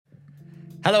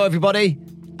Hello, everybody,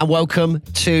 and welcome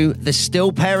to the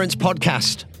Still Parents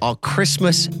podcast, our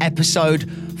Christmas episode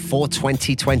for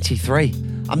 2023.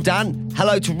 I'm Dan.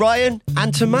 Hello to Ryan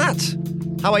and to Matt.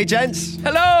 How are you, gents?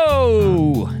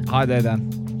 Hello! Hi there,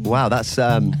 Dan. Wow, that's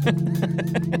like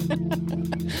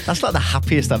the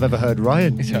happiest I've ever heard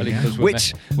Ryan. It's only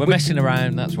because we're messing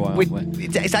around, that's why, aren't we?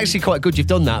 It's actually quite good you've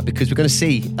done that, because we're going to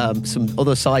see some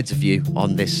other sides of you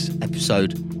on this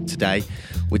episode today.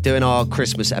 We're doing our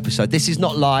Christmas episode. This is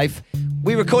not live.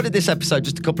 We recorded this episode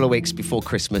just a couple of weeks before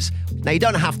Christmas. Now, you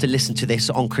don't have to listen to this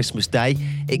on Christmas Day.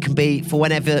 It can be for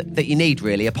whenever that you need,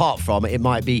 really. Apart from it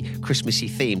might be Christmassy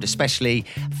themed, especially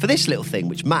for this little thing,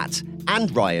 which Matt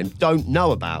and Ryan don't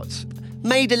know about.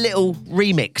 Made a little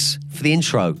remix for the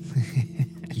intro.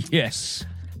 Yes.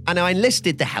 And I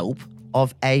enlisted the help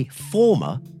of a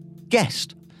former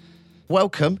guest.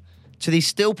 Welcome to the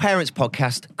Still Parents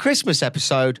podcast Christmas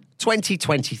episode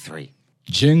 2023.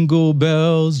 Jingle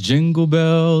bells,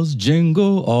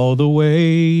 jingle all the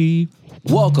way.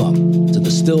 Welcome to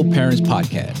the Still Parents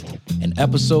Podcast, an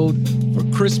episode for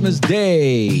Christmas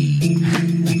Day.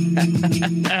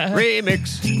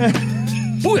 Remix.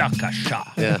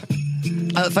 Booyakasha. Yeah.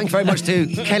 Thank you very much to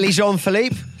Kelly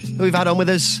Jean-Philippe, who we've had on with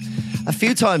us a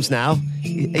few times now.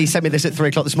 He sent me this at 3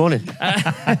 o'clock this morning.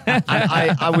 And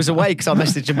I was awake, because I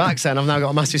messaged him back saying I've now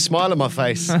got a massive smile on my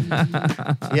face.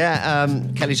 Yeah,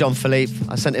 Kelly Jean-Philippe.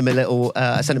 I sent him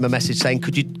a message saying,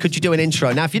 could you do an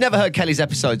intro? Now, if you've never heard Kelly's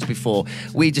episodes before,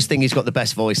 we just think he's got the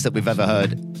best voice that we've ever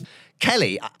heard.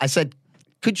 Kelly, I said,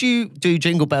 could you do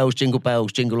jingle bells, jingle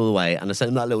all the way? And I sent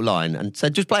him that little line and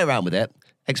said, just play around with it.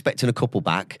 Expecting a couple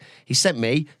back. He sent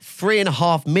me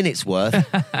 3.5 minutes worth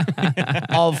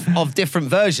of different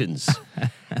versions.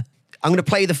 I'm going to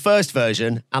play the first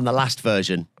version and the last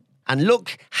version. And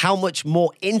look how much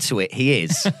more into it he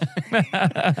is.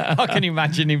 I can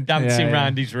imagine him dancing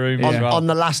around his room as well. On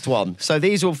the last one. So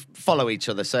these will follow each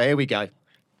other. So here we go.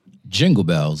 Jingle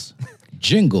bells,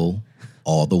 jingle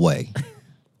all the way.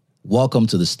 Welcome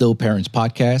to the Still Parents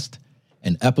Podcast,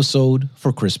 an episode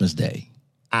for Christmas Day.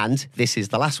 And this is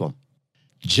the last one.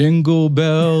 Jingle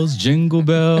bells,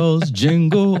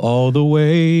 jingle all the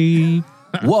way.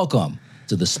 Welcome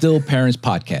to the Still Parents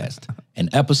Podcast, an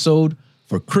episode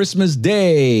for Christmas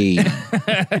Day.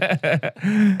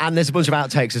 And there's a bunch of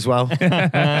outtakes as well.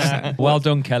 Well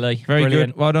done, Kelly. Very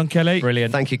Brilliant. good. Well done, Kelly.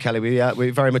 Brilliant. Thank you, Kelly.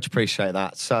 We very much appreciate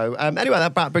that. So anyway,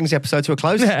 that about brings the episode to a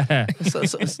close.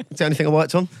 It's the only thing I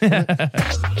worked on.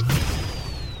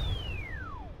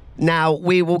 Now,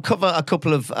 we will cover a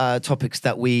couple of topics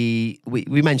that we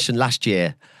mentioned last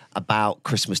year about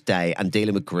Christmas Day and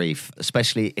dealing with grief,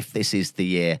 especially if this is the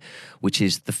year, which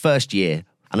is the first year.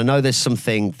 And I know there's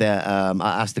something that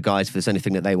I asked the guys if there's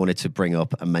anything that they wanted to bring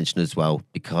up and mention as well,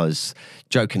 because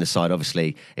joking aside,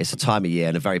 obviously, it's a time of year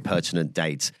and a very pertinent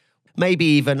date. Maybe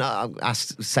even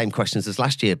ask the same questions as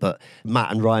last year, but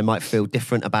Matt and Ryan might feel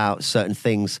different about certain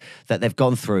things that they've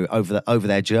gone through over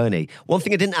their journey. One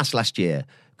thing I didn't ask last year,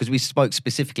 because we spoke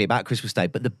specifically about Christmas Day,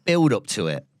 but the build up to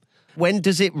it. When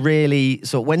does it really,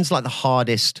 when's like the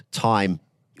hardest time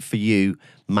for you,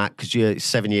 Matt, because you're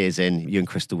 7 years in, you and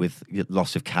Crystal, with your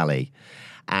loss of Callie,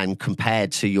 and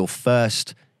compared to your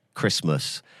first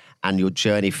Christmas and your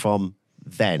journey from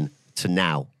then to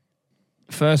now?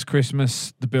 First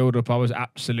Christmas, the build-up, I was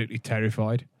absolutely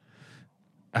terrified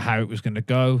of how it was going to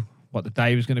go, what the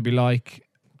day was going to be like.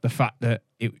 The fact that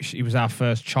it was our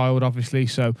first child, obviously,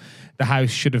 so the house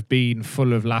should have been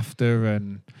full of laughter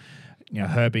and, you know,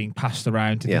 her being passed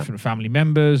around to different family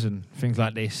members and things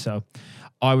like this. So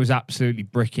I was absolutely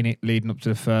bricking it leading up to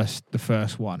the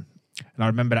first one, and I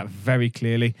remember that very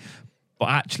clearly. But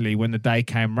actually, when the day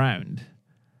came round,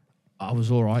 I was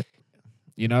all right,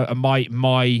 you know. And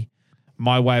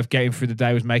my way of getting through the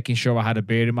day was making sure I had a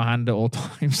beer in my hand at all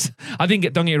times. Don't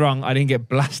get me wrong, I didn't get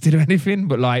blasted or anything,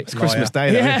 but like... It's Christmas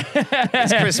Day, though. Yeah.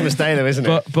 It's Christmas Day, though, isn't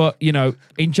it? But, you know,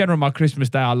 in general, my Christmas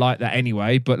Day, I like that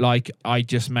anyway, but like, I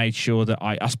just made sure that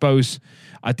I suppose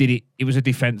I did it. It was a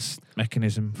defense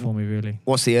mechanism for me, really.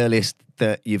 What's the earliest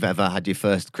that you've ever had your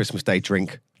first Christmas Day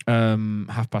drink?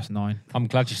 9:30. I'm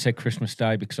glad you said Christmas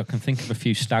Day, because I can think of a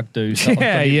few stag do's.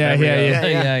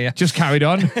 Yeah. Just carried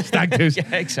on. Stag do's.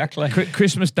 Yeah, exactly.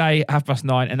 Christmas Day,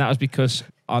 9:30, and that was because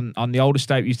on the old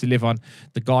estate we used to live on,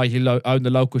 the guy who owned the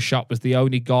local shop was the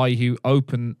only guy who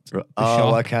opened the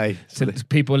shop. Okay. So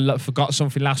people forgot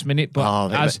something last minute,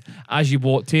 but as you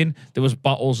walked in, there was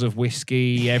bottles of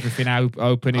whiskey, everything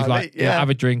open. He's like, have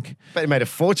a drink. Bet he made a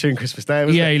fortune Christmas Day,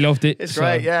 wasn't it? He loved it. It's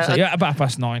great, yeah. So, about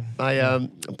 9:30.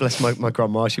 I bless my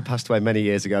grandma. She passed away many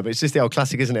years ago, but it's just the old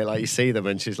classic, isn't it? Like you see them,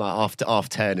 and she's like after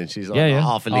 10, and she's like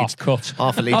half a litre,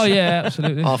 half a litre. Oh yeah,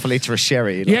 absolutely. Half a litre of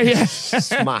sherry. Like,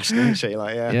 smashed, isn't she?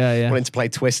 Like yeah. Wanting to play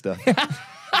Twister.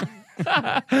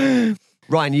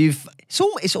 Ryan,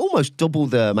 it's almost double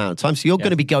the amount of time. So you're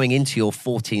going to be going into your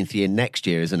 14th year next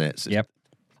year, isn't it? Yep.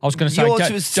 I was going to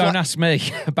say, don't ask me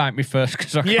about me first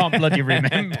because I can't bloody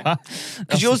remember. That's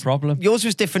the problem. Yours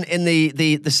was different in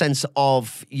the sense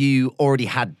of you already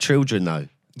had children, though.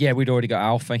 Yeah, we'd already got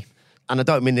Alfie. And I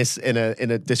don't mean this in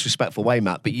a disrespectful way,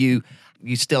 Matt, but you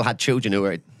still had children who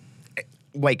were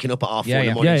waking up at 4:30 in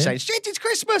the morning saying, shit, it's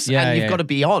Christmas, and you've got to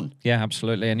be on. Yeah,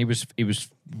 absolutely. And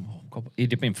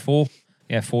he'd have been 4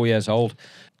 years old.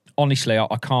 Honestly,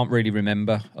 I can't really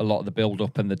remember a lot of the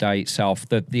build-up and the day itself.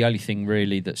 The only thing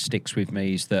really that sticks with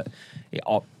me is that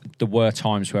there were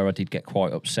times where I did get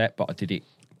quite upset, but I did it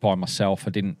by myself. I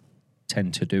didn't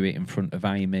tend to do it in front of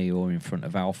Amy or in front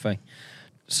of Alfie.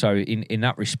 So in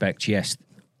that respect, yes,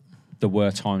 there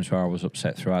were times where I was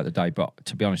upset throughout the day, but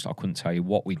to be honest, I couldn't tell you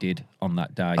what we did on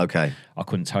that day. Okay. I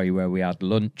couldn't tell you where we had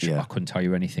lunch. Yeah. I couldn't tell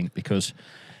you anything because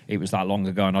it was that long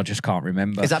ago and I just can't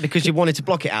remember. Is that because you wanted to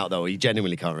block it out, though, or you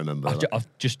genuinely can't remember? I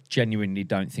just genuinely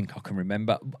don't think I can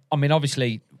remember. I mean,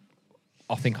 obviously,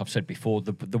 I think I've said before,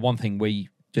 the one thing we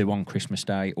do on Christmas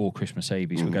Day or Christmas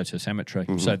Eve is we go to the cemetery.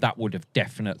 Mm-hmm. So that would have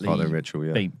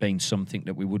definitely been something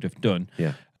that we would have done.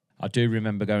 Yeah. I do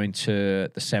remember going to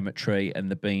the cemetery and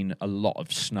there being a lot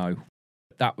of snow.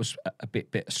 That was a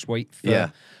bit bittersweet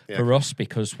for us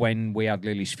because when we had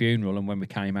Lily's funeral and when we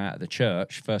came out of the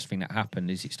church, first thing that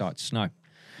happened is it started to snow.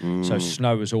 So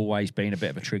snow has always been a bit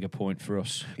of a trigger point for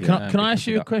us. Can I ask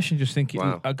you a question? Just thinking,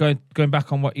 going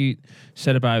back on what you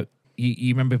said about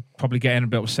you remember probably getting a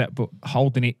bit upset, but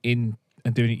holding it in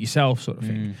and doing it yourself, sort of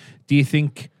thing. Do you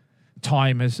think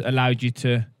time has allowed you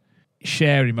to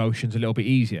share emotions a little bit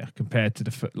easier compared to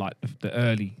the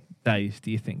early days?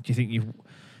 Do you think you?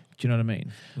 Do you know what I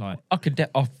mean? Like,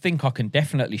 I think I can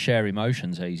definitely share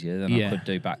emotions easier than I could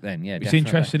do back then. Yeah, it's definitely.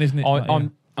 interesting, isn't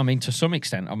it? I mean, to some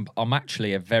extent, I'm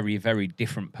actually a very, very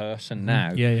different person now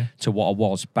to what I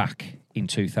was back in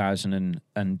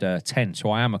 2010. So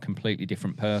I am a completely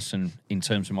different person in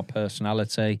terms of my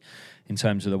personality, in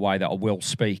terms of the way that I will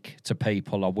speak to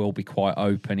people. I will be quite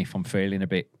open if I'm feeling a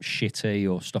bit shitty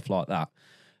or stuff like that.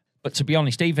 But to be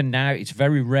honest, even now, it's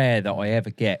very rare that I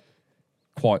ever get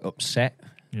quite upset.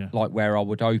 Yeah. Like where I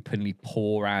would openly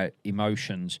pour out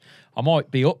emotions. I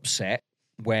might be upset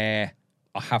where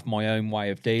I have my own way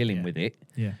of dealing with it.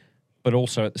 Yeah. But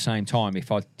also at the same time, if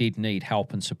I did need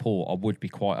help and support, I would be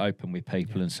quite open with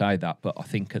people and say that. But I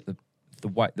think at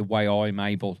the way I'm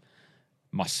able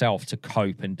myself to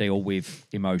cope and deal with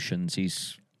emotions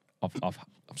is I've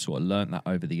sort of learnt that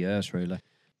over the years, really.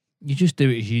 You just do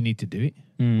it as you need to do it.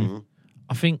 Mm-hmm.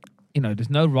 I think, there's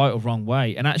no right or wrong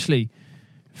way. And actually,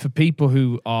 for people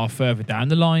who are further down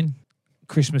the line,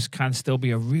 Christmas can still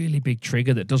be a really big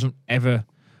trigger that doesn't ever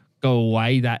go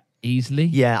away that easily.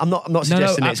 Yeah, I'm not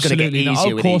suggesting it's going to get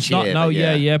easier with each year.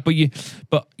 No, but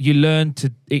you learn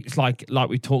to. It's like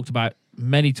we talked about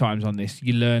many times on this.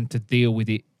 You learn to deal with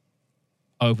it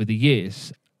over the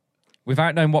years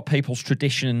without knowing what people's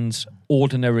traditions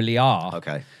ordinarily are.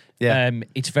 Okay, yeah,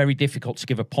 it's very difficult to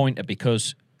give a pointer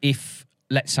because if,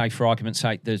 let's say, for argument's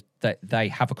sake, that they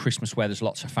have a Christmas where there's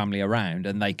lots of family around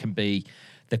and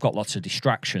they've got lots of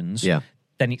distractions. Yeah,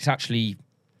 then it's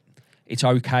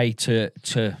okay to.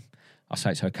 I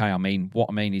say it's okay. I mean, what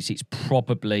I mean is it's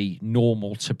probably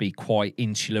normal to be quite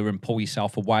insular and pull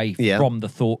yourself away from the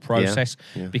thought process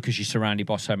because you're surrounded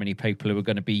by so many people who are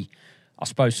going to be, I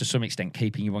suppose, to some extent,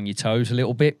 keeping you on your toes a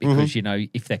little bit because,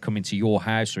 if they're coming to your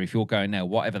house or if you're going there,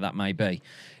 whatever that may be.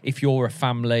 If you're a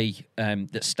family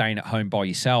that's staying at home by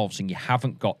yourselves and you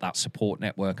haven't got that support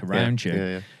network around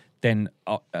you, then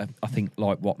I think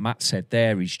like what Matt said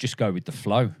there is just go with the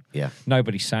flow. Yeah.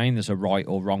 Nobody's saying there's a right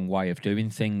or wrong way of doing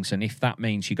things. And if that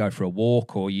means you go for a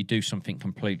walk or you do something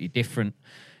completely different,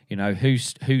 who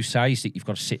says that you've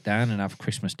got to sit down and have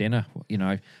Christmas dinner?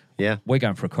 We're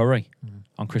going for a curry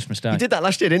on Christmas Day. You did that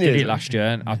last year, didn't you? Did it last year.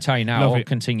 And I'll tell you now, I'll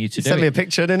continue to do it. Send me a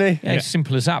picture, didn't he? Yeah, it's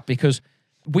simple as that because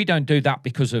we don't do that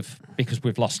because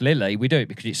we've lost Lily. We do it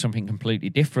because it's something completely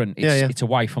different. It's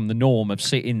away from the norm of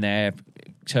sitting there,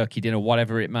 turkey dinner,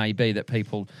 whatever it may be that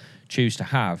people choose to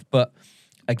have. But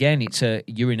again,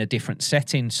 you're in a different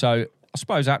setting. So I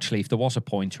suppose actually, if there was a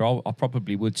pointer, I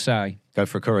probably would say Go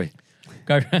for a curry.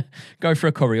 go for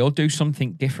a curry or do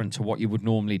something different to what you would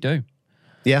normally do.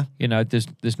 Yeah. You know,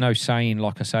 there's no saying,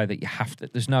 like I say, that you have to.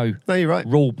 There's no you're right.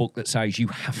 rule book that says you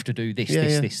have to do this,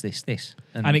 this.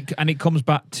 And it comes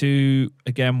back to,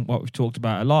 again, what we've talked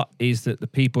about a lot is that the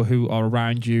people who are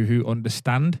around you who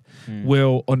understand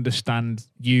will understand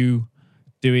you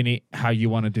doing it how you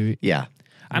want to do it. Yeah.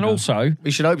 And also,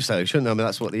 we should hope so, shouldn't I? I mean,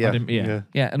 that's what the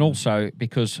yeah. And also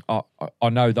because I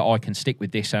know that I can stick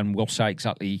with this, and we'll say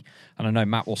exactly, and I know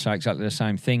Matt will say exactly the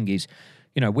same thing. Is,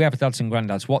 you know, we have a Dads and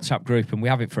Granddads WhatsApp group, and we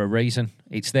have it for a reason.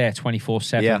 It's there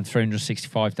 24/7,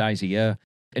 365 days a year.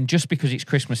 And just because it's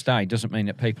Christmas Day doesn't mean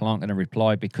that people aren't going to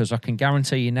reply, because I can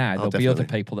guarantee you now there'll be other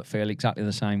people that feel exactly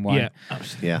the same way. Yeah,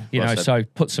 absolutely. Yeah. You know, so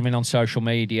put something on social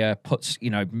media,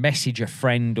 message a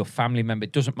friend or family member.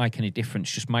 It doesn't make any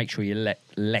difference. Just make sure you let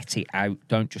it out.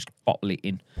 Don't just bottle it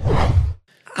in.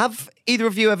 Have either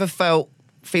of you ever felt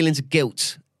feelings of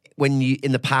guilt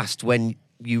in the past when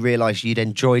you realised you'd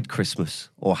enjoyed Christmas,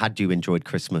 or had you enjoyed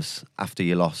Christmas after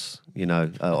your loss, you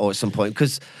know, or at some point?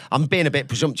 Because I'm being a bit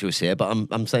presumptuous here, but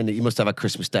I'm saying that you must have had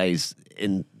Christmas days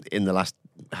in the last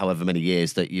however many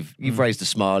years that you've raised a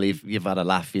smile, you've had a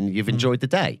laugh, and you've enjoyed the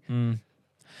day.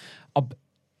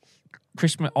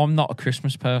 Christmas. I'm not a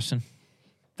Christmas person.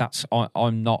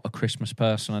 I'm not a Christmas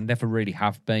person. I never really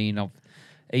have been.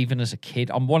 Even as a kid,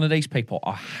 I'm one of these people.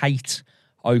 I hate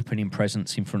opening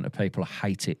presents in front of people. I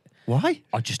hate it. Why?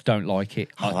 I just don't like it.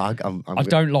 I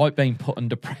don't like being put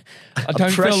under pressure. I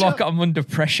don't feel like I'm under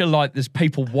pressure, like there's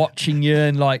people watching you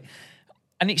and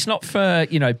it's not for,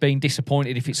 you know, being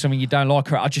disappointed if it's something you don't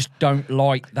like. I just don't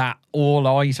like that. All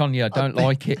eyes on you. I don't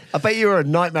like it. I bet you were a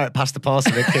nightmare at pasta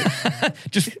parcel.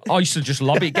 I used to just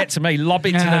lob it. Get to me, lob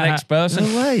it to the next person.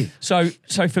 No way. So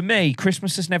for me,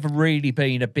 Christmas has never really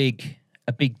been a big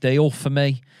deal for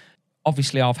me.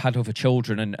 Obviously, I've had other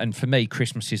children, and for me,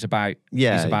 Christmas is about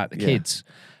the kids.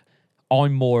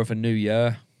 I'm more of a New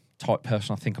Year type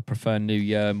person. I think I prefer New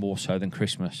Year more so than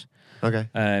Christmas. Okay.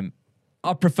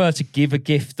 I prefer to give a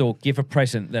gift or give a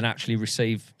present than actually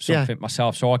receive something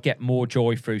myself. So I get more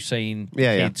joy through seeing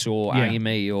kids or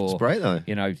Amy or, it's great though.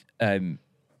 You know,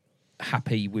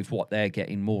 happy with what they're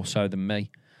getting more so than me.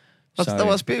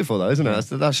 That's beautiful though, isn't it?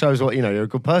 That shows what, you know, you're a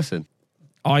good person.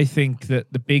 I think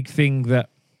that the big thing that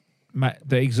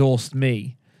exhausts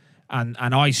me and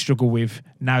I struggle with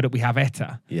now that we have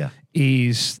Etta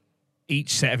is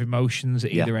each set of emotions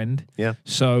at either end. Yeah.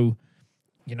 So,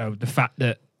 you know, the fact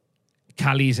that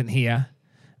Callie isn't here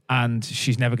and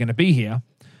she's never going to be here.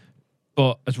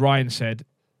 But as Ryan said,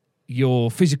 your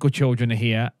physical children are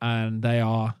here and they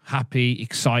are happy,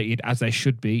 excited, as they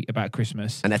should be about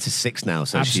Christmas. And Etta's 6 now,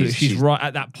 so absolutely. She's right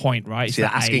at that point, right? She's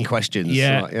asking questions.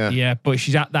 Yeah. But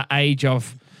she's at that age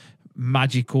of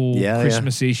magical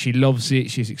Christmases. She loves it.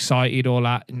 She's excited, all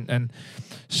that. And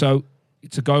so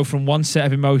to go from one set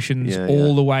of emotions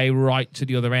all the way right to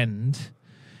the other end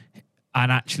and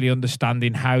actually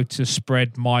understanding how to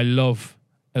spread my love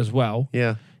as well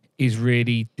is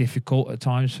really difficult at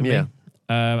times for me. And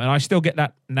I still get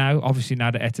that now, obviously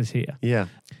now that Etta's here. Yeah.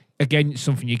 Again, it's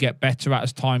something you get better at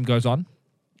as time goes on.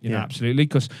 You know, absolutely.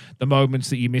 Because the moments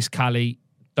that you miss Callie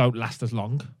don't last as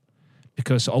long.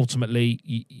 Because ultimately,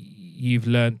 you've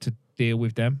learned to deal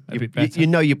with them a bit better. You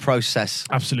know your process.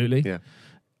 Absolutely. Yeah.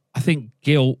 I think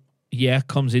guilt,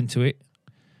 comes into it.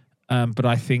 But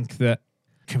I think that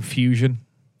confusion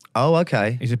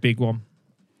is a big one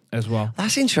as well.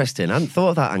 That's interesting. I hadn't thought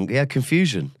of that angle. Yeah,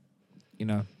 confusion. You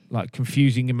know, like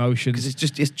confusing emotions.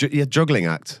 Because it's a juggling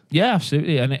act. Yeah,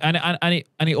 absolutely. And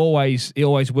it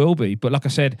always will be. But like I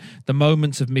said, the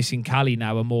moments of missing Callie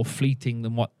now are more fleeting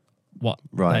than what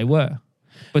they were.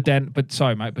 But then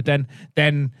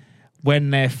when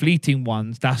they're fleeting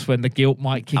ones, that's when the guilt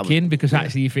might kick in, because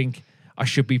actually you think I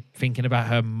should be thinking about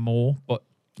her more. But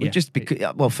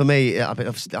for me,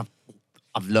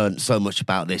 I've learned so much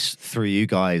about this through you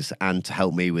guys and to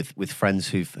help me with friends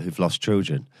who've lost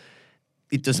children.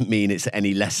 It doesn't mean it's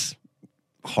any less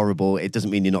horrible. It doesn't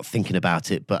mean you're not thinking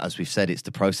about it. But as we've said, it's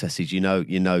the processes. You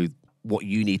know what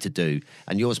you need to do,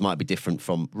 and yours might be different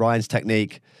from Ryan's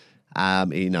technique.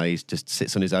 You know, he just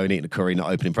sits on his own eating a curry,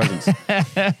 not opening presents. You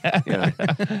know.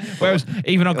 Whereas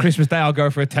even on Christmas Day, I'll go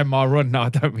for a 10-mile run. No, I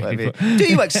don't really. Do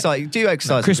you exercise?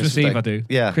 No, Christmas Eve, Day? I do.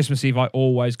 Yeah. Christmas Eve, I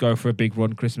always go for a big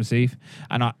run. Christmas Eve,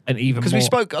 and even because we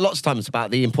spoke a lot of times about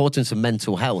the importance of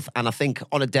mental health, and I think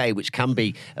on a day which can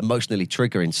be emotionally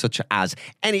triggering, such as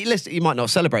you might not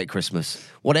celebrate Christmas,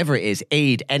 whatever it is,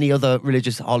 Eid, any other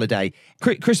religious holiday.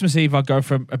 Christmas Eve, I go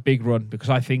for a big run because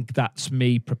I think that's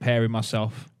me preparing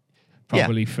myself.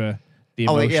 Probably for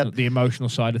the emotional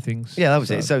side of things. Yeah, that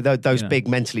was it. So those big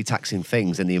mentally taxing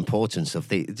things and the importance of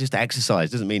just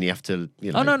exercise doesn't mean you have to.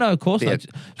 No, of course not.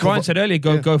 Ryan said earlier,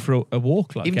 go for a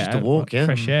walk, even just a walk,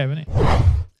 fresh air, isn't it?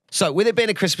 So, with it being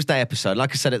a Christmas Day episode,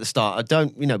 like I said at the start, I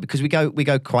don't, because we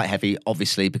go quite heavy,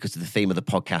 obviously, because of the theme of the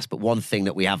podcast. But one thing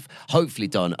that we have hopefully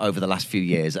done over the last few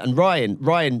years, and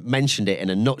Ryan mentioned it in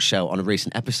a nutshell on a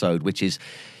recent episode, which is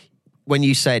when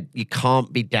you said you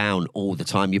can't be down all the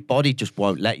time, your body just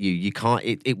won't let you. You can't.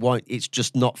 It won't. It's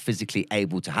just not physically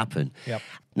able to happen. Yep.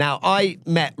 Now, I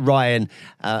met Ryan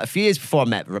a few years before I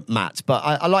met Matt, but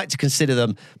I like to consider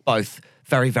them both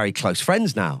very, very close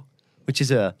friends now. Which is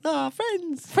friends.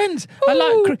 Ooh, I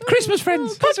like Christmas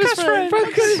friends. Christmas friends.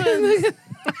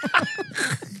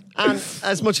 And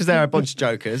as much as they're a bunch of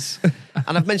jokers,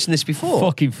 and I've mentioned this before.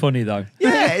 Fucking funny, though.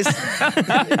 Yeah, it's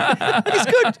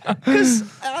good. Because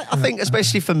I think,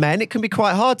 especially for men, it can be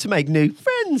quite hard to make new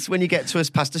friends when you get to us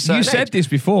past a certain age. You said this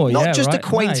before, Not just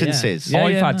acquaintances.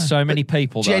 I've had so many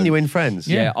people. Genuine friends.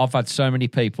 Yeah, I've had so many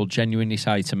people genuinely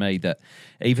say to me that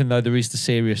even though there is the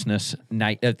serious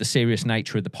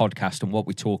nature of the podcast and what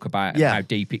we talk about and how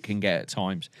deep it can get at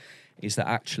times, is that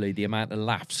actually the amount of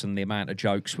laughs and the amount of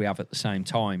jokes we have at the same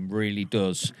time really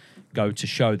does go to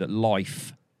show that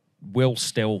life will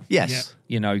still,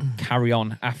 carry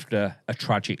on after a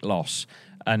tragic loss.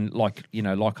 And like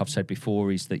I've said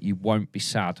before, is that you won't be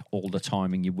sad all the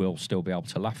time and you will still be able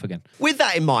to laugh again. With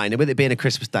that in mind, and with it being a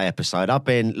Christmas Day episode, I've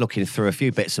been looking through a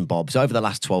few bits and bobs over the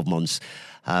last 12 months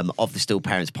of the Still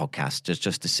Parents podcast,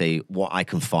 just to see what I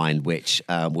can find, which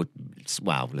would,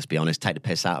 let's be honest, take the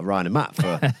piss out of Ryan and Matt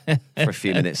for a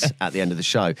few minutes at the end of the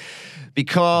show.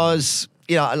 Because,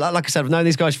 like I said, I've known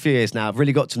these guys for a few years now. I've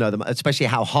really got to know them, especially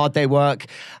how hard they work,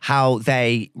 how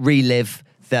they relive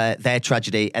their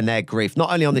tragedy and their grief,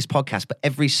 not only on this podcast, but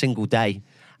every single day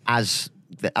as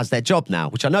their job now,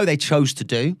 which I know they chose to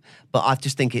do, but I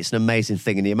just think it's an amazing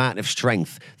thing. And the amount of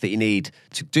strength that you need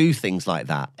to do things like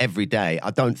that every day,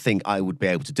 I don't think I would be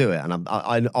able to do it. And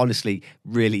I honestly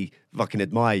really fucking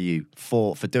admire you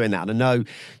for doing that. And I know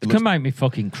it can make me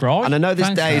fucking cry. And I know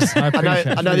there's days,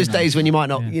 I know there's days when you might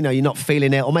not, you're not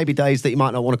feeling it, or maybe days that you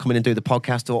might not want to come in and do the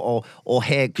podcast or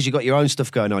hear, because you've got your own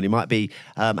stuff going on. You might be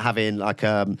having like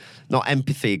not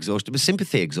empathy exhaustion, but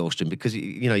sympathy exhaustion, because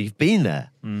you've been there.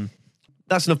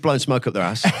 That's enough blowing smoke up their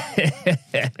ass.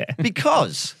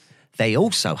 Because they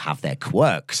also have their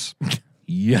quirks.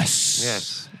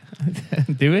 Yes.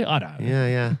 Do it? I don't know.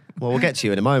 Yeah. Well, we'll get to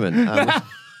you in a moment.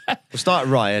 We'll start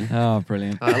at Ryan. Oh,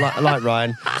 brilliant. I like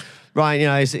Ryan.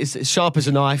 Ryan, is sharp as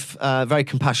a knife, very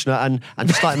compassionate, and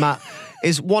just like Matt,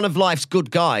 is one of life's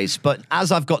good guys. But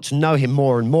as I've got to know him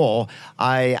more and more,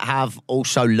 I have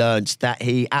also learned that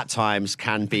he, at times,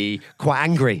 can be quite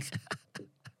angry.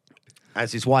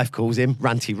 As his wife calls him,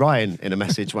 Ranty Ryan, in a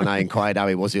message when I inquired how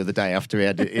he was the other day after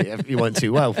he weren't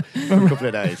too well for a couple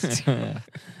of days.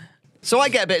 So I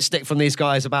get a bit of stick from these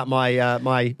guys about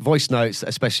my voice notes,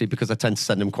 especially because I tend to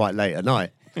send them quite late at night.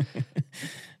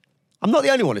 I'm not the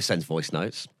only one who sends voice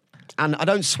notes, and I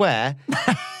don't swear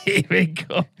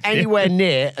anywhere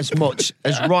near as much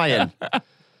as Ryan,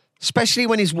 especially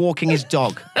when he's walking his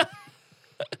dog.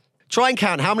 Try and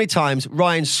count how many times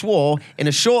Ryan swore in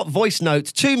a short voice note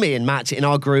to me and Matt in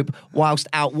our group whilst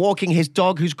out walking his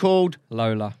dog, who's called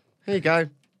Lola. Here you go.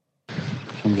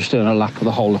 I'm just doing a lap of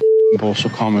the whole of Borsal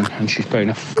Common, and she's been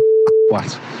a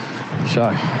wet.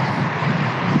 So,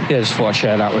 just thought I'd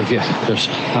share that with you, because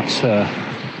that's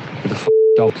with a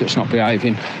dog that's not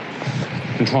behaving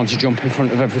and trying to jump in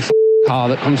front of every car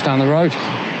that comes down the road.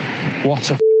 What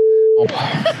a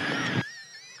knob.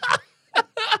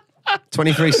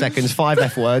 23 seconds, 5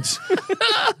 F words,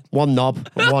 1 knob,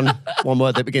 and one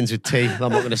word that begins with T. I'm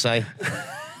not going to say.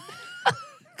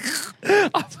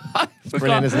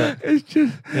 Brilliant, isn't it? It's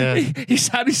just, he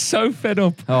sounded so fed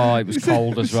up. Oh, it was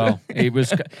cold as well.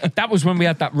 That was when we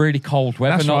had that really cold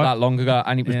weather, That's not right. that long ago,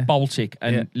 and it was Baltic,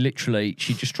 and literally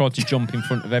she just tried to jump in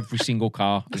front of every single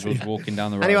car as I was walking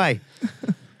down the road. Anyway,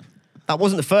 that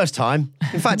wasn't the first time.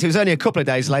 In fact, it was only a couple of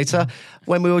days later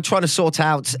when we were trying to sort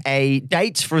out a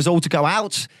date for us all to go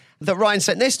out that Ryan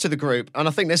sent this to the group, and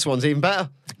I think this one's even better.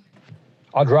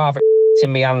 I'd rather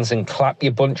in my hands and clap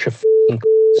you bunch of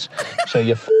so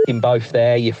you're both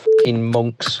there, you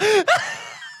monks.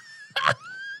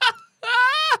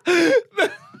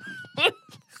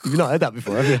 You've not heard that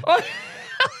before, have you?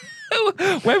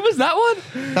 When was that one?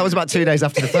 That was about 2 days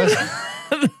after the first.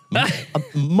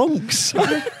 Monks.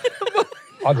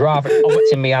 I'd rather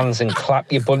in my hands and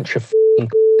clap you bunch of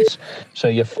so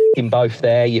you're both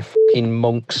there, you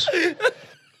monks.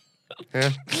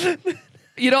 Yeah.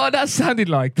 You know what that sounded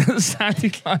like? That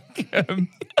sounded like the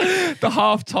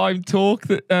halftime talk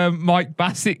that Mike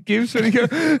Bassett gives when he goes,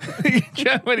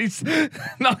 when he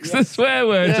knocks the swear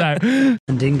words out.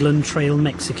 And England trail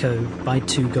Mexico by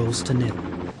 2-0.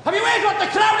 Have you heard what the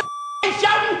crowd is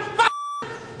shouting?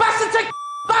 Bastards and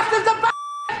bastards and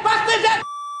bastards and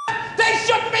they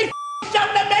shouldn't be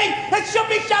shouting at me. They should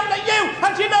be shouting at you.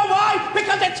 And do you know why?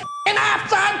 Because it's in half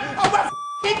time and we're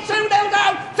 2-0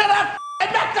 down to the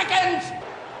Mexicans.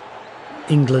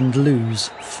 England lose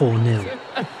 4-0.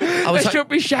 They should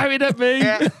be shouting at me.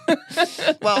 Yeah.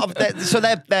 Well,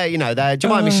 they're you know, do you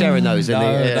mind me sharing those?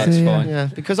 That's fine. Yeah,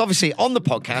 because obviously on the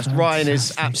podcast, Ryan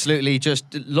is absolutely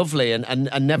just lovely and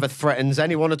never threatens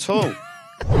anyone at all.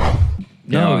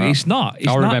 No, it's not.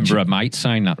 I remember a mate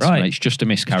saying that to me. It's just a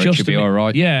miscarriage. You'll be all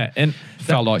right. Yeah. And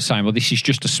felt like saying, well, this is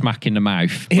just a smack in the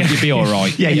mouth. But you'll be all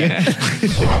right. Yeah.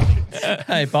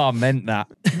 Hey, but I meant that.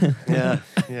 Yeah.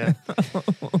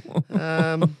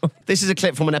 This is a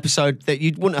clip from an episode that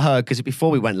you wouldn't have heard because it's before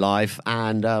we went live.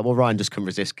 And, Ryan just couldn't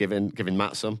resist giving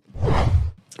Matt some.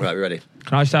 Right, we ready?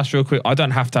 Can I just ask real quick? I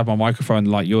don't have to have my microphone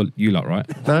like you lot, right?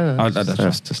 No,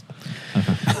 that's just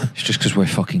okay. It's just because we're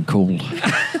fucking cool.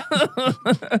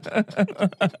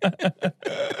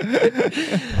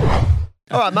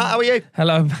 All right, Matt, how are you?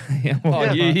 Hello.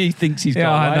 He thinks he's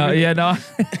got I know. Yeah, no.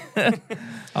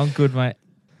 I'm good, mate.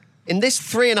 In this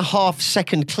 3.5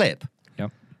 second clip,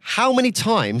 Yep. how many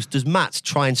times does Matt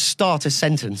try and start a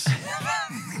sentence?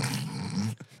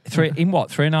 In what?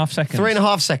 3.5 seconds?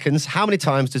 3.5 seconds. How many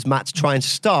times does Matt try and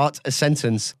start a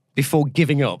sentence before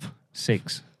giving up?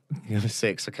 6.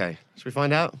 6, okay. Should we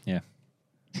find out? Yeah.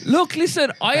 Look,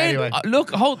 listen, Anyway.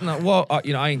 hold on. Well,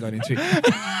 I ain't going into it.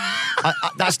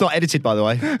 That's not edited, by the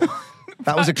way.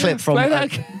 That was a clip from... Play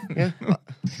that yeah.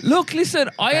 Look, listen,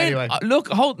 Anyway. look,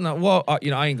 hold on. Well, I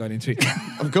ain't going into it.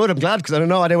 I'm good, I'm glad, because I don't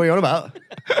know what you're on about.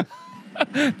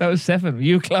 That was 7.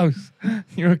 You were close.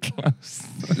 You were close.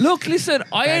 Look, listen,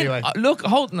 Anyway. look,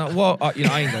 hold on. Well, I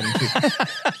ain't going into it.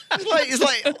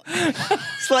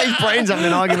 It's like his brain's having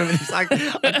an argument. It's like,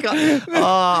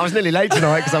 I was nearly late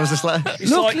tonight because I was just like...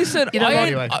 Look, listen,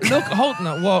 anyway. look, hold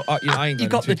on. Well, I ain't going You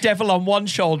got into the devil on one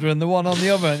shoulder and the one on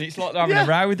the other, and it's like they're having a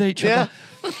row with each other.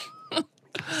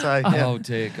 So, yeah. Oh,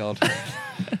 dear God.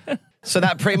 So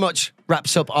that pretty much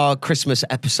wraps up our Christmas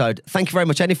episode. Thank you very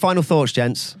much. Any final thoughts,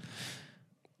 gents?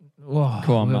 Whoa,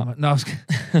 Go on, Matt.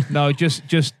 No, just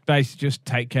basically just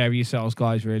take care of yourselves,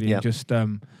 guys. Really, Yeah. and just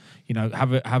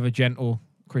have a gentle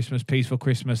Christmas, peaceful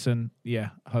Christmas, and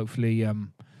hopefully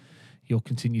you'll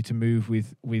continue to move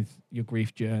with your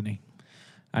grief journey.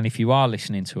 And if you are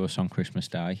listening to us on Christmas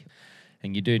Day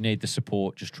and you do need the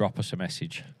support, just drop us a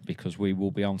message because we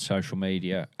will be on social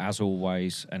media as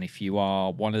always. And if you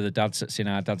are one of the dads that's in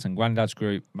our Dads and Granddads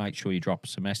group, make sure you drop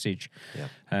us a message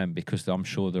because I'm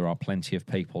sure there are plenty of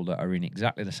people that are in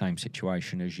exactly the same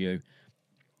situation as you.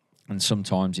 And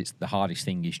sometimes it's the hardest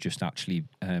thing is just actually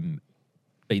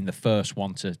being the first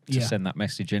one to send that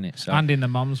message in it. So. And in the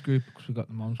mums group, because we've got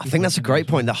the mums group. I think that's a great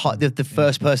point. The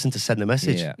first person to send the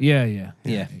message. Yeah.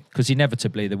 Because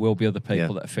inevitably there will be other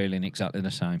people that are feeling exactly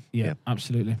the same. Yeah,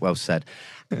 absolutely. Well said.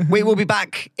 We will be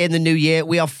back in the new year.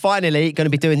 We are finally going to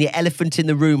be doing the Elephant in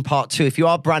the Room Part 2. If you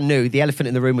are brand new, the Elephant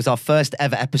in the Room was our first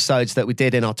ever episodes that we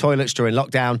did in our toilets during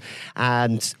lockdown.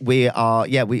 And we are,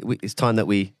 it's time that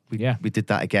we did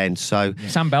that again. So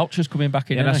Sam Belcher's coming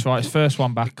back in. Yeah, that's right. It's first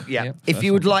one back. Yeah. If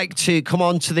you would like to come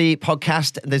on to the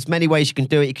podcast, there's many ways you can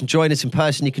do it. You can join us in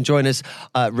person. You can join us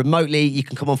remotely. You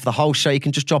can come on for the whole show. You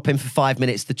can just drop in for 5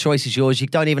 minutes. The choice is yours. You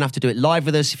don't even have to do it live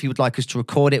with us. If you would like us to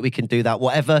record it, we can do that.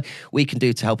 Whatever we can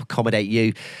do to help accommodate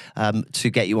you to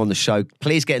get you on the show,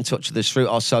 please get in touch with us through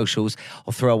our socials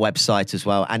or through our website as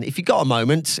well. And if you've got a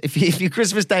moment, if your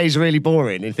Christmas day is really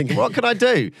boring and you're thinking, what can I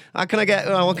do? How can I get,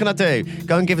 what can I do?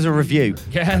 Go and give us a review.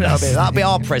 Yeah, that'd be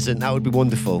our present. That would be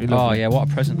wonderful. Oh, yeah, what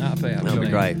a present that'd be. That'd be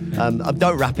great.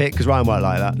 Don't wrap it because Ryan won't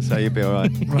like that, so you'll be all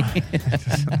right.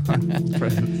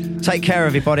 Take care,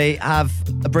 everybody. Have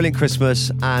a brilliant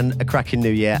Christmas and a cracking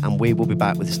New Year, and we will be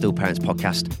back with the Still Parents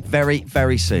podcast very,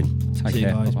 very soon. Take See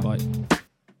care. you guys. Bye.